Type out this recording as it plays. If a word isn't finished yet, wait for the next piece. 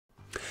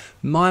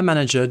My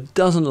manager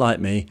doesn't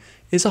like me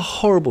is a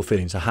horrible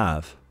feeling to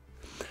have.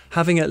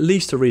 Having at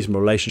least a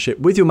reasonable relationship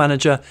with your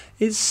manager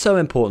is so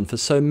important for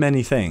so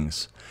many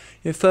things.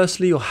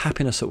 Firstly, your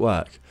happiness at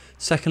work.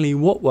 Secondly,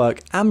 what work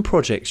and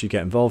projects you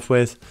get involved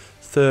with.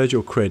 Third,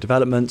 your career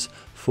development.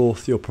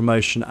 Fourth, your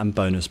promotion and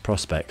bonus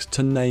prospects,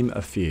 to name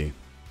a few.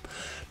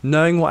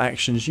 Knowing what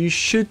actions you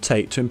should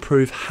take to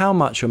improve how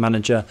much your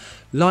manager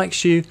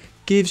likes you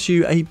gives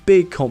you a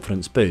big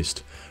confidence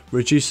boost,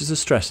 reduces the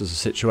stress of the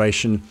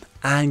situation,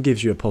 and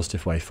gives you a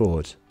positive way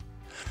forward.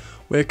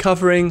 We're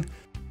covering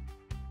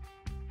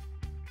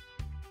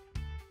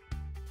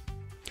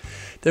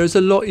there is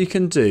a lot you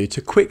can do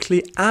to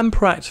quickly and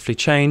proactively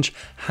change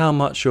how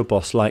much your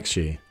boss likes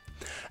you.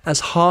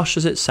 As harsh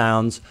as it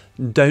sounds,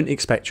 don't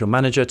expect your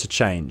manager to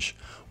change.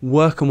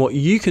 Work on what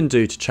you can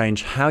do to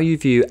change how you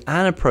view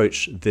and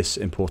approach this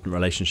important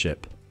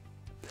relationship.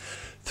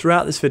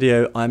 Throughout this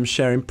video, I'm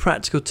sharing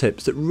practical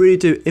tips that really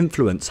do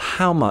influence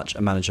how much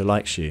a manager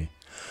likes you.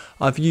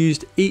 I've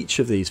used each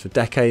of these for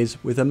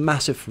decades with a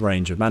massive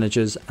range of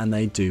managers, and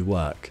they do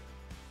work.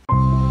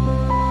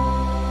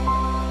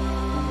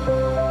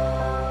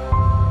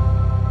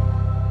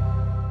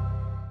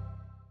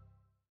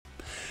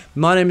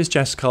 My name is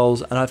Jess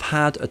Coles, and I've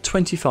had a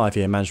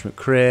 25-year management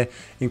career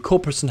in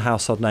corporate and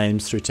household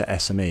names through to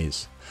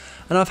SMEs.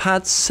 And I've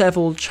had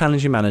several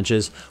challenging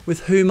managers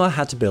with whom I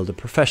had to build a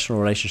professional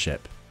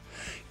relationship.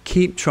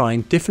 Keep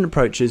trying different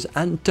approaches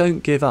and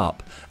don't give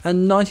up.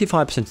 And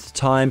 95% of the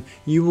time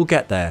you will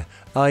get there,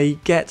 i.e.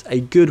 get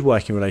a good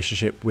working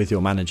relationship with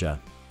your manager.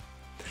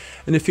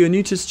 And if you're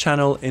new to this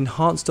channel,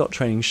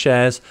 Enhance.training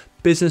shares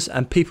business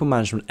and people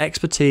management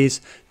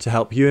expertise to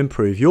help you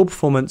improve your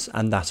performance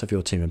and that of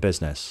your team and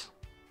business.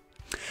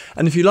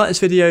 And if you like this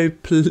video,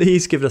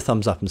 please give it a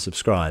thumbs up and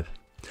subscribe.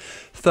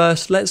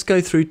 First, let's go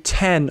through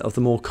 10 of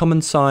the more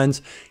common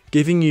signs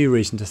giving you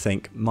reason to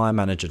think my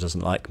manager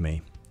doesn't like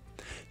me.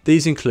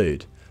 These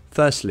include,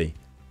 firstly,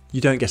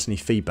 you don't get any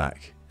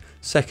feedback.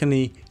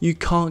 Secondly, you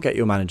can't get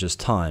your manager's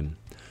time.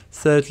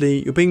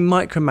 Thirdly, you're being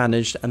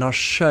micromanaged and are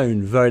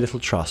shown very little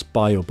trust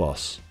by your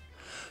boss.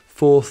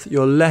 Fourth,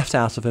 you're left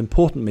out of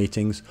important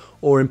meetings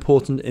or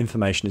important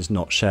information is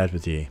not shared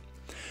with you.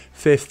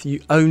 Fifth,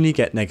 you only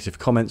get negative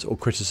comments or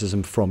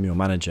criticism from your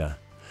manager.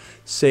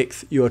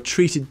 Sixth, you are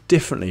treated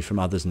differently from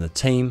others in the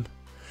team.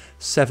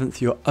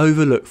 Seventh, you're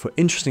overlooked for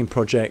interesting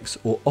projects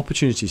or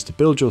opportunities to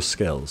build your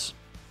skills.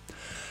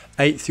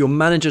 Eighth, your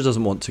manager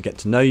doesn't want to get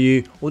to know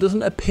you or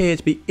doesn't appear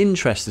to be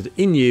interested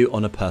in you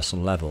on a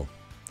personal level.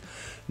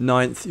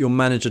 Ninth, your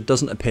manager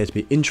doesn't appear to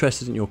be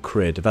interested in your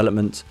career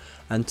development.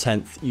 And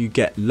 10th, you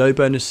get low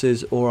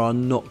bonuses or are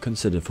not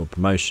considered for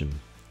promotion.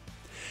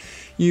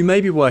 You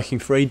may be working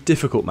for a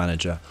difficult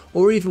manager,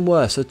 or even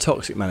worse, a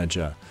toxic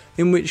manager,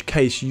 in which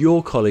case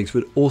your colleagues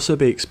would also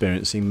be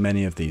experiencing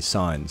many of these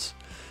signs.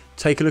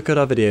 Take a look at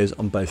our videos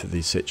on both of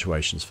these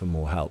situations for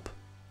more help.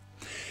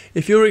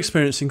 If you're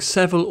experiencing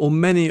several or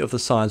many of the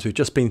signs we've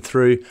just been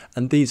through,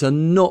 and these are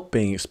not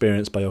being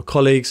experienced by your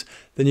colleagues,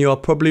 then you are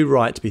probably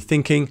right to be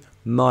thinking,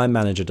 my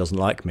manager doesn't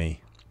like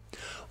me.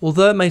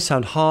 Although it may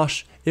sound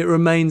harsh, it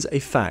remains a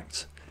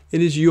fact.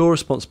 It is your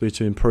responsibility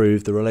to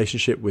improve the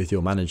relationship with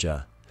your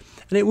manager.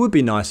 And it would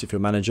be nice if your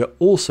manager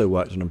also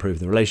worked on improving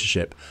the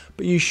relationship,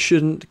 but you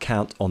shouldn't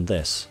count on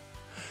this.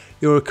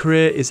 Your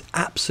career is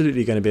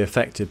absolutely going to be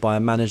affected by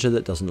a manager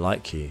that doesn't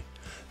like you.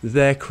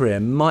 Their career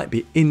might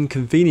be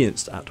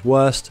inconvenienced at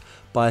worst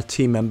by a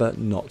team member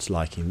not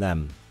liking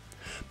them.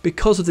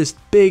 Because of this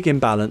big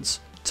imbalance,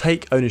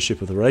 take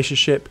ownership of the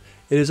relationship.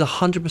 It is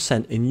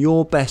 100% in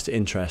your best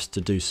interest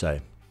to do so.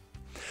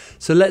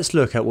 So let's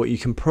look at what you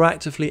can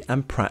proactively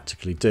and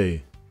practically do.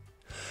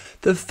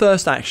 The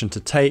first action to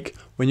take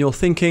when you're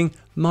thinking,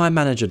 my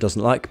manager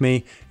doesn't like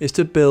me, is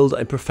to build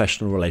a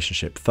professional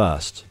relationship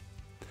first.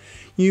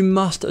 You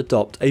must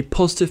adopt a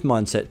positive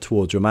mindset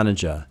towards your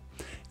manager.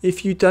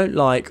 If you don't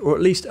like or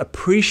at least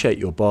appreciate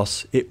your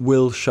boss, it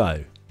will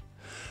show.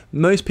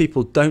 Most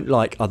people don't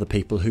like other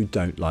people who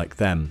don't like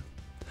them.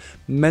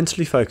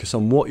 Mentally focus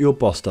on what your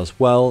boss does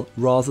well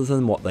rather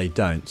than what they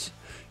don't.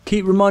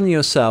 Keep reminding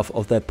yourself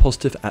of their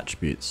positive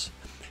attributes.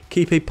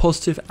 Keep a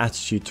positive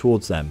attitude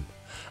towards them.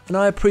 And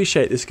I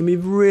appreciate this can be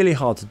really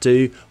hard to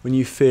do when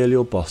you feel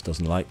your boss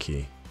doesn't like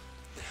you.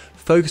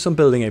 Focus on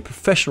building a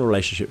professional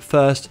relationship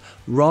first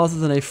rather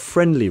than a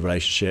friendly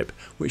relationship,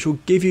 which will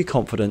give you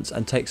confidence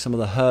and take some of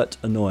the hurt,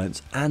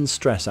 annoyance and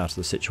stress out of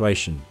the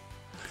situation.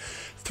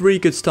 3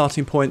 good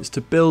starting points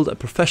to build a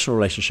professional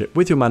relationship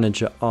with your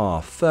manager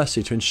are,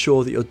 firstly, to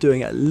ensure that you're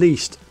doing at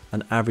least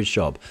an average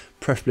job,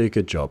 preferably a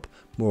good job.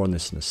 More on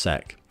this in a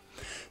sec.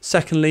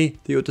 Secondly,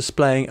 that you're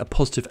displaying a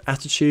positive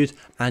attitude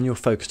and you're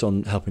focused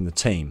on helping the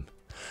team.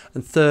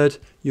 And third,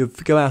 you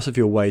go out of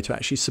your way to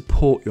actually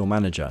support your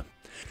manager.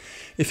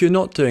 If you're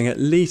not doing at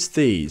least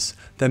these,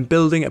 then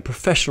building a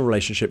professional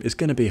relationship is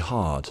going to be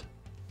hard.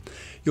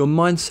 Your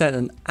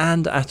mindset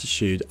and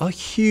attitude are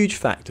huge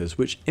factors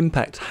which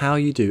impact how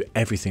you do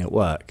everything at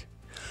work.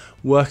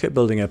 Work at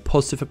building a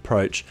positive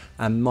approach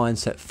and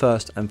mindset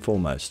first and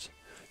foremost.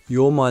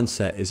 Your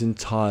mindset is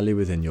entirely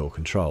within your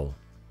control.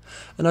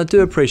 And I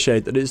do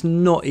appreciate that it's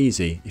not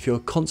easy if you're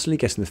constantly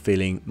getting the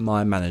feeling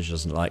my manager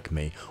doesn't like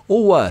me,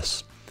 or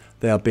worse,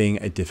 they are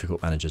being a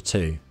difficult manager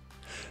too.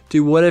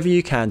 Do whatever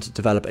you can to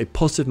develop a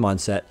positive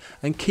mindset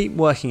and keep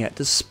working at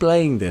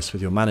displaying this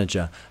with your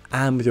manager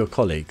and with your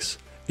colleagues.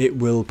 It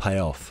will pay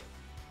off.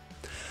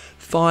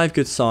 5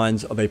 good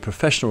signs of a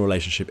professional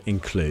relationship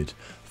include: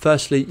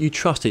 firstly, you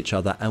trust each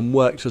other and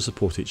work to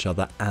support each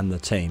other and the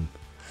team.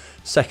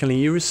 Secondly,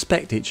 you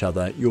respect each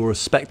other, your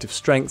respective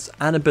strengths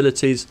and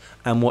abilities,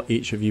 and what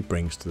each of you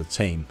brings to the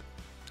team.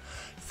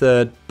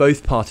 Third,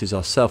 both parties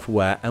are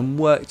self-aware and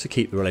work to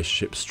keep the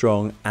relationship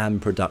strong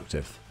and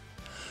productive.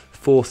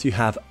 Fourth, you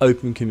have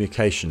open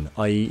communication,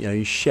 i.e.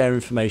 you share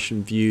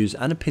information, views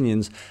and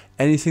opinions,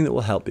 anything that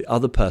will help the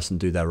other person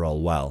do their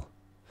role well.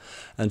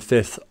 And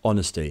fifth,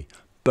 honesty.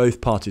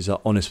 Both parties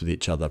are honest with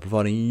each other,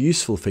 providing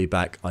useful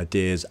feedback,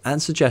 ideas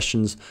and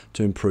suggestions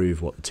to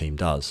improve what the team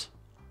does.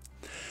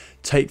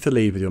 Take the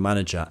lead with your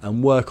manager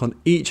and work on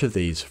each of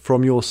these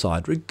from your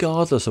side,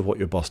 regardless of what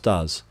your boss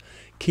does.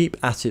 Keep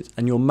at it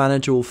and your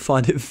manager will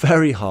find it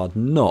very hard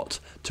not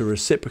to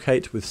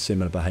reciprocate with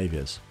similar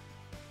behaviours.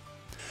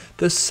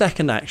 The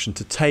second action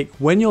to take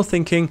when you're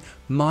thinking,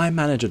 my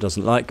manager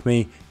doesn't like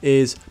me,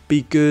 is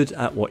be good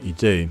at what you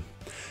do.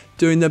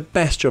 Doing the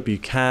best job you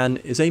can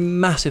is a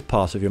massive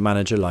part of your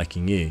manager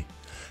liking you.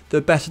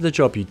 The better the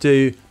job you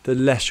do, the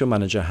less your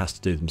manager has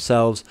to do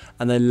themselves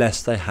and the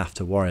less they have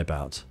to worry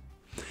about.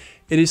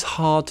 It is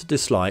hard to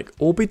dislike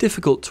or be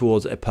difficult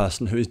towards a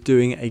person who is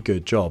doing a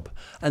good job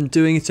and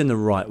doing it in the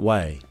right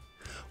way.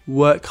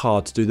 Work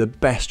hard to do the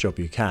best job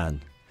you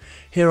can.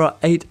 Here are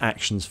 8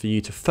 actions for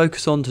you to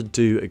focus on to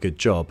do a good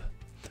job.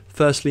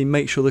 Firstly,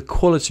 make sure the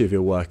quality of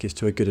your work is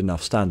to a good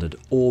enough standard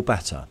or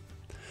better.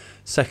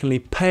 Secondly,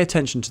 pay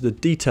attention to the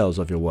details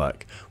of your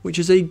work, which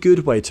is a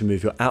good way to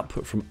move your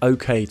output from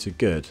okay to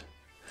good.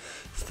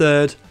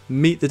 Third,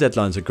 meet the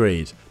deadlines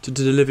agreed to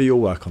deliver your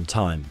work on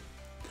time.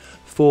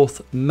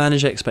 Fourth,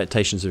 manage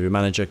expectations of your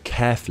manager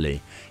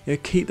carefully.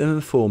 Keep them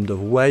informed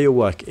of where your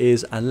work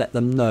is and let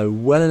them know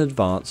well in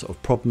advance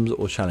of problems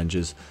or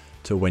challenges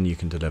to when you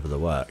can deliver the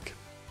work.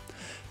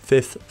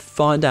 Fifth,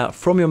 find out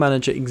from your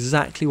manager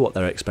exactly what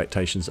their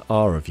expectations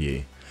are of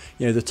you.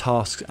 The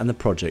tasks and the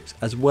projects,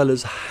 as well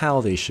as how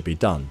these should be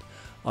done,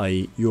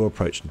 i.e. your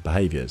approach and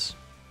behaviours.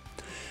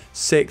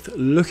 Sixth,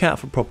 look out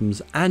for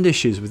problems and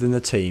issues within the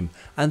team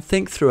and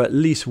think through at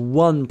least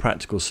one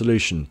practical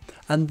solution,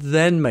 and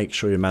then make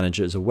sure your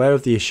manager is aware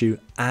of the issue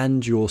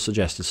and your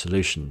suggested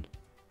solution.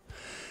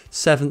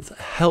 Seventh,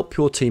 help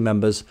your team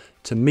members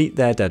to meet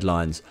their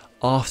deadlines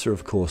after,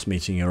 of course,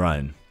 meeting your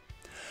own.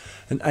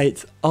 And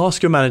eighth,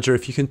 ask your manager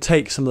if you can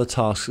take some of the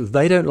tasks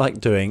they don't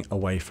like doing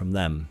away from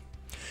them.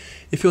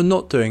 If you're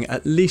not doing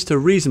at least a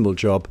reasonable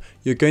job,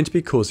 you're going to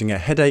be causing a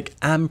headache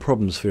and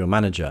problems for your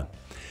manager.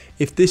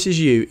 If this is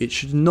you, it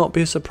should not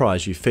be a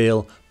surprise you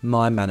feel,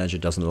 my manager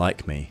doesn't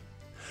like me.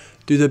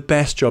 Do the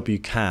best job you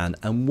can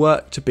and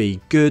work to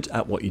be good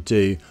at what you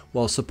do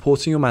while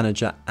supporting your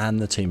manager and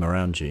the team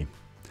around you.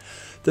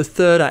 The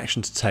third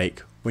action to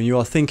take when you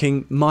are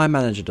thinking, my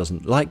manager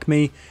doesn't like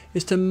me,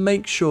 is to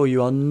make sure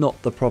you are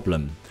not the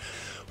problem.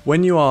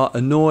 When you are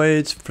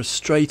annoyed,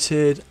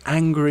 frustrated,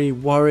 angry,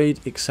 worried,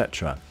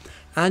 etc.,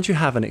 and you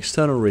have an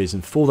external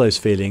reason for those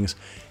feelings,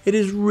 it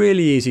is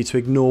really easy to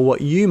ignore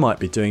what you might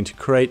be doing to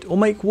create or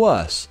make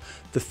worse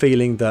the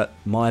feeling that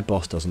my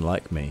boss doesn't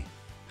like me.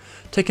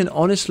 Take an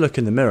honest look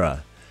in the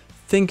mirror.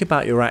 Think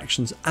about your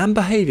actions and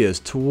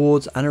behaviours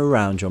towards and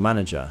around your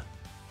manager.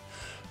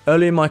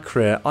 Early in my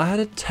career, I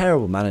had a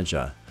terrible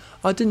manager.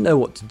 I didn't know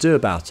what to do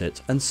about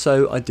it, and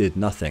so I did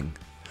nothing.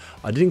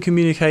 I didn't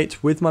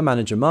communicate with my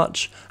manager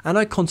much, and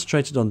I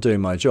concentrated on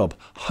doing my job,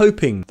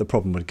 hoping the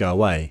problem would go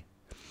away.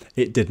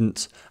 It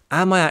didn't,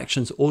 and my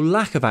actions or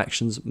lack of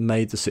actions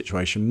made the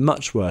situation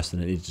much worse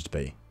than it needed to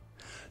be.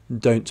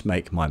 Don't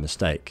make my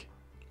mistake.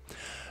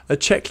 A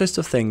checklist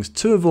of things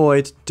to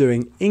avoid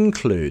doing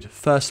include: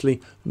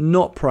 firstly,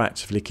 not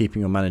proactively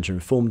keeping your manager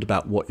informed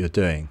about what you're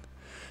doing.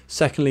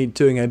 Secondly,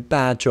 doing a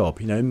bad job,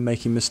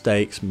 making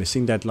mistakes,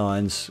 missing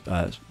deadlines,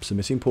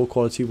 submitting poor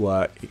quality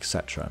work,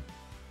 etc.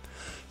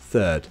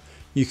 Third,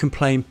 you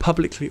complain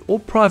publicly or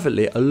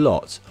privately a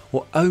lot,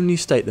 or only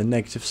state the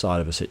negative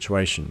side of a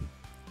situation.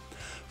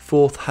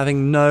 Fourth,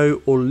 having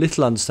no or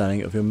little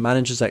understanding of your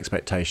manager's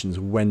expectations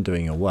when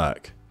doing your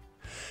work.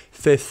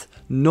 Fifth,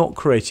 not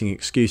creating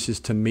excuses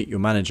to meet your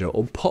manager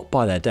or pop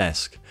by their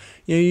desk.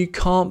 You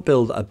can't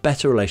build a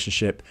better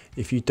relationship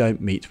if you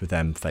don't meet with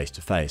them face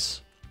to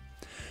face.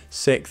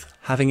 Sixth,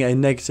 having a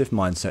negative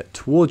mindset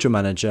towards your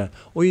manager,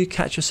 or you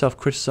catch yourself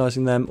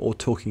criticising them or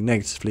talking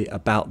negatively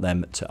about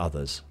them to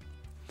others.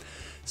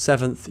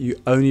 Seventh, you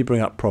only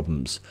bring up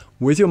problems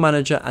with your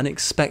manager and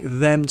expect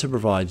them to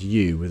provide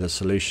you with a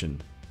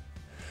solution.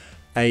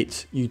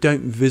 8. You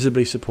don't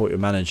visibly support your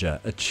manager,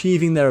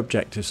 achieving their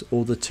objectives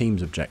or the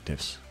team's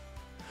objectives.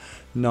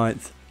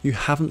 9th, you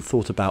haven't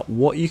thought about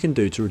what you can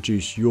do to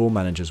reduce your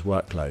manager's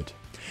workload.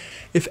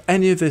 If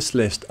any of this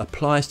list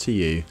applies to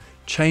you,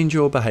 change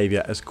your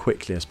behaviour as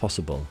quickly as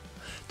possible.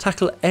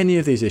 Tackle any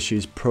of these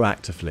issues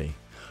proactively.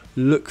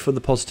 Look for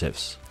the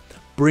positives.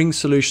 Bring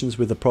solutions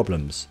with the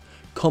problems.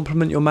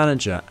 Compliment your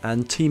manager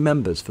and team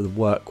members for the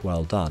work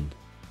well done.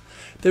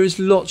 There is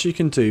lots you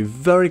can do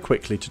very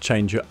quickly to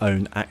change your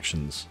own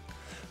actions.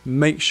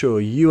 Make sure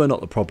you are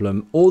not the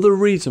problem or the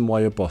reason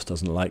why your boss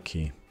doesn't like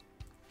you.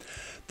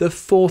 The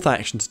fourth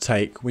action to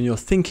take when you're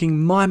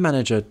thinking my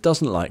manager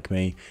doesn't like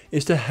me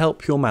is to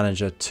help your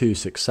manager to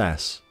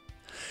success.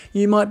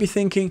 You might be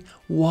thinking,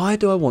 why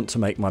do I want to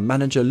make my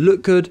manager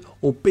look good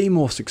or be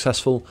more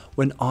successful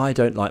when I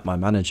don't like my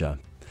manager?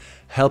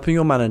 Helping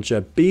your manager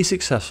be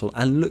successful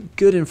and look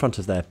good in front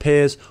of their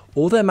peers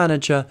or their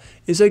manager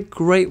is a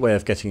great way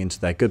of getting into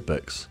their good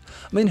books.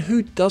 I mean,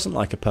 who doesn't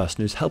like a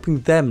person who's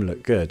helping them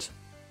look good?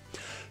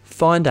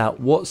 Find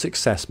out what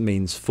success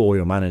means for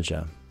your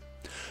manager.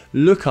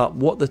 Look up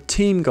what the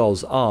team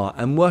goals are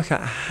and work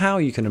out how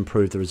you can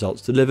improve the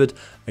results delivered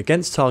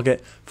against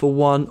target for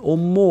one or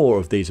more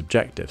of these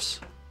objectives.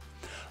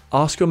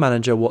 Ask your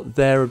manager what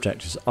their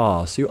objectives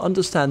are so you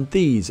understand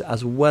these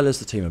as well as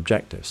the team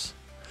objectives.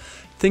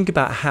 Think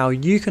about how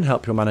you can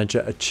help your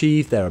manager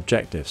achieve their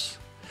objectives.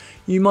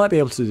 You might be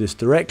able to do this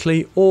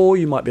directly, or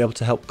you might be able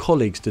to help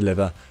colleagues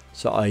deliver,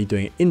 so are you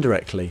doing it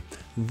indirectly,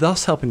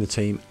 thus helping the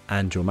team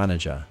and your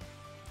manager.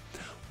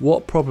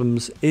 What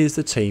problems is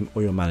the team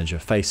or your manager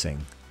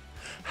facing?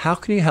 How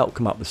can you help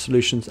come up with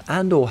solutions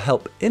and or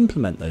help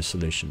implement those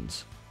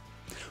solutions?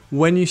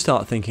 When you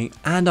start thinking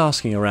and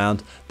asking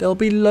around, there'll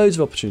be loads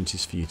of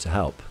opportunities for you to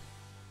help.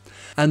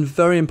 And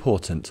very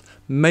important,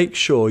 make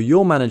sure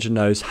your manager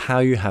knows how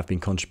you have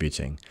been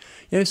contributing.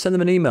 Send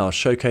them an email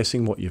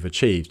showcasing what you've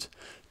achieved.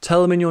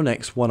 Tell them in your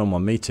next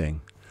one-on-one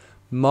meeting.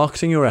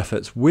 Marketing your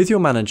efforts with your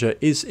manager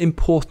is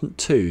important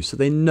too, so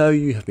they know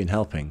you have been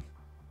helping.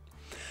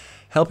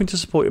 Helping to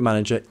support your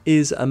manager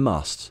is a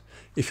must.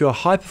 If you're a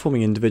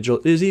high-performing individual,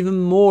 it is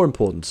even more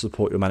important to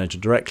support your manager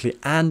directly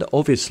and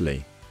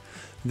obviously.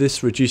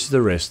 This reduces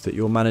the risk that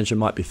your manager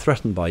might be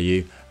threatened by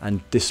you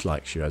and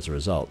dislikes you as a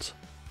result.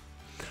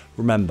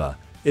 Remember,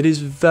 it is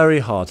very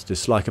hard to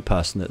dislike a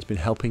person that's been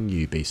helping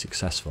you be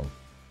successful.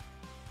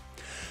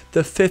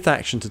 The fifth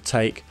action to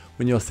take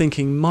when you're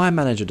thinking my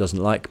manager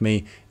doesn't like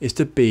me is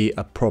to be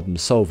a problem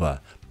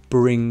solver.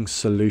 Bring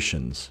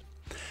solutions.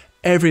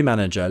 Every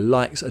manager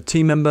likes a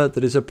team member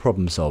that is a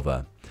problem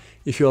solver.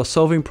 If you are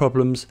solving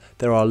problems,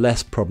 there are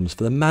less problems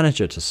for the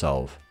manager to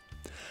solve.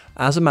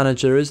 As a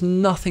manager, there is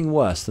nothing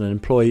worse than an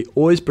employee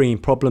always bringing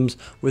problems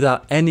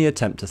without any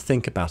attempt to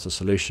think about a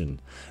solution.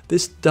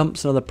 This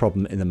dumps another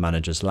problem in the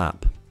manager's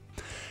lap.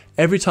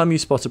 Every time you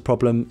spot a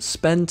problem,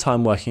 spend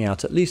time working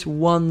out at least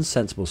one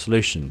sensible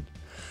solution.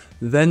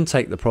 Then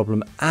take the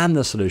problem and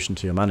the solution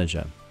to your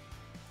manager.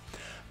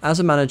 As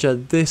a manager,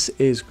 this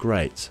is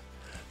great.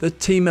 The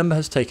team member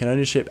has taken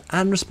ownership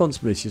and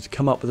responsibility to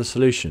come up with a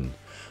solution.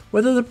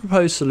 Whether the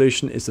proposed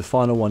solution is the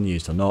final one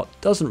used or not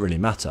doesn't really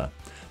matter.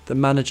 The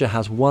manager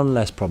has one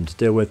less problem to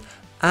deal with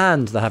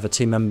and they have a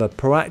team member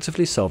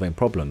proactively solving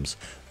problems.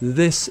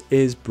 This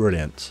is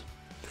brilliant.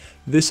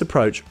 This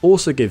approach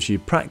also gives you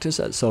practice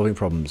at solving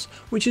problems,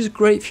 which is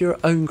great for your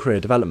own career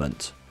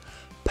development.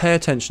 Pay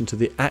attention to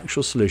the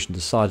actual solution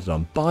decided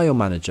on by your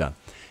manager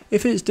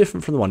if it is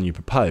different from the one you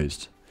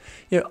proposed.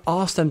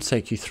 Ask them to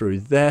take you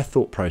through their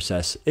thought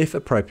process if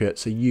appropriate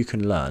so you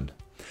can learn.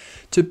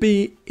 To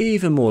be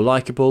even more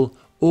likeable,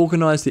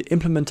 organise the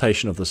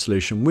implementation of the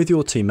solution with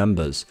your team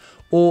members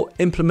or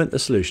implement the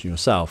solution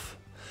yourself.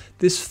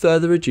 This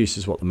further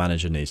reduces what the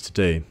manager needs to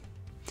do.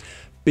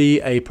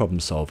 Be a problem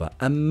solver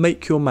and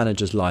make your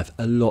manager's life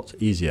a lot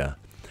easier.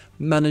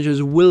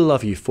 Managers will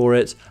love you for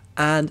it,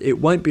 and it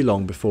won't be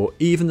long before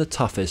even the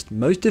toughest,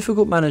 most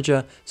difficult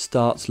manager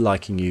starts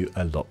liking you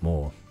a lot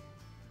more.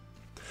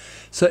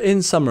 So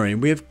in summary,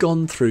 we have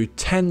gone through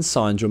 10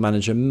 signs your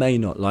manager may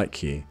not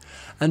like you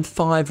and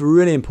 5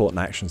 really important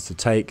actions to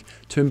take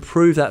to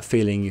improve that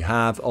feeling you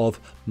have of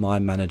my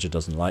manager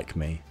doesn't like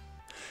me.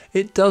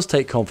 It does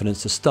take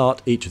confidence to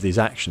start each of these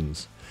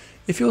actions.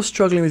 If you're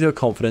struggling with your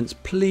confidence,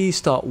 please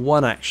start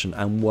one action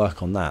and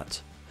work on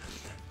that.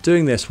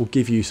 Doing this will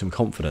give you some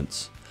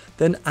confidence.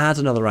 Then add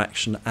another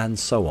action and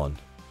so on.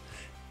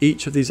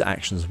 Each of these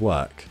actions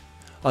work.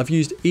 I've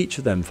used each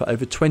of them for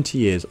over 20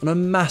 years on a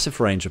massive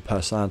range of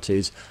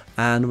personalities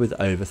and with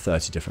over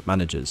 30 different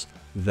managers.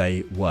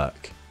 They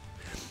work.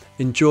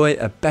 Enjoy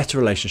a better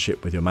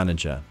relationship with your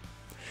manager.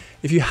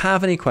 If you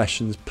have any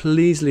questions,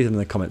 please leave them in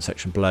the comment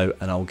section below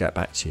and I'll get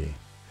back to you.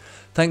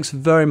 Thanks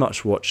very much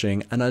for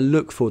watching and I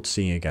look forward to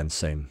seeing you again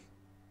soon.